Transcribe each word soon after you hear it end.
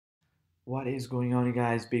What is going on, you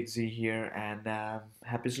guys? Big Z here, and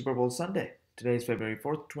happy Super Bowl Sunday. Today is February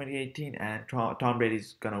 4th, 2018, and Tom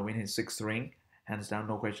Brady's gonna win his sixth ring, hands down,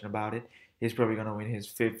 no question about it. He's probably gonna win his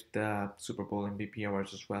fifth Super Bowl MVP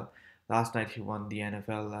awards as well. Last night he won the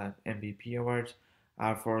NFL MVP awards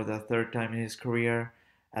for the third time in his career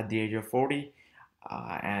at the age of 40,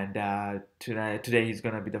 and today he's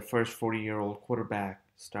gonna be the first 40-year-old quarterback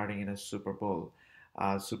starting in a Super Bowl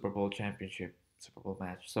championship, Super Bowl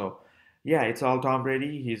match. So yeah, it's all Tom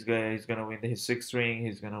Brady. He's gonna win his sixth ring.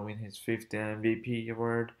 He's gonna win his fifth MVP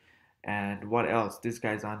award. And what else? This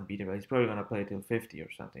guy's unbeatable. He's probably gonna play till 50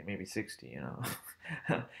 or something, maybe 60.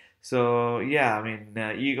 So yeah, I mean,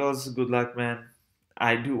 Eagles, good luck, man.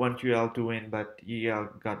 I do want you all to win, but you all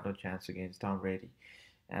got no chance against Tom Brady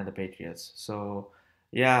and the Patriots. So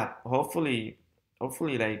yeah, hopefully,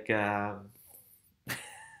 like I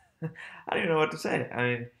don't even know what to say. I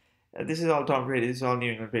mean, this is all Tom Brady. This is all New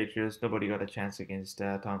England Patriots. Nobody got a chance against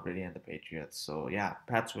Tom Brady and the Patriots. So yeah,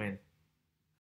 Pats win.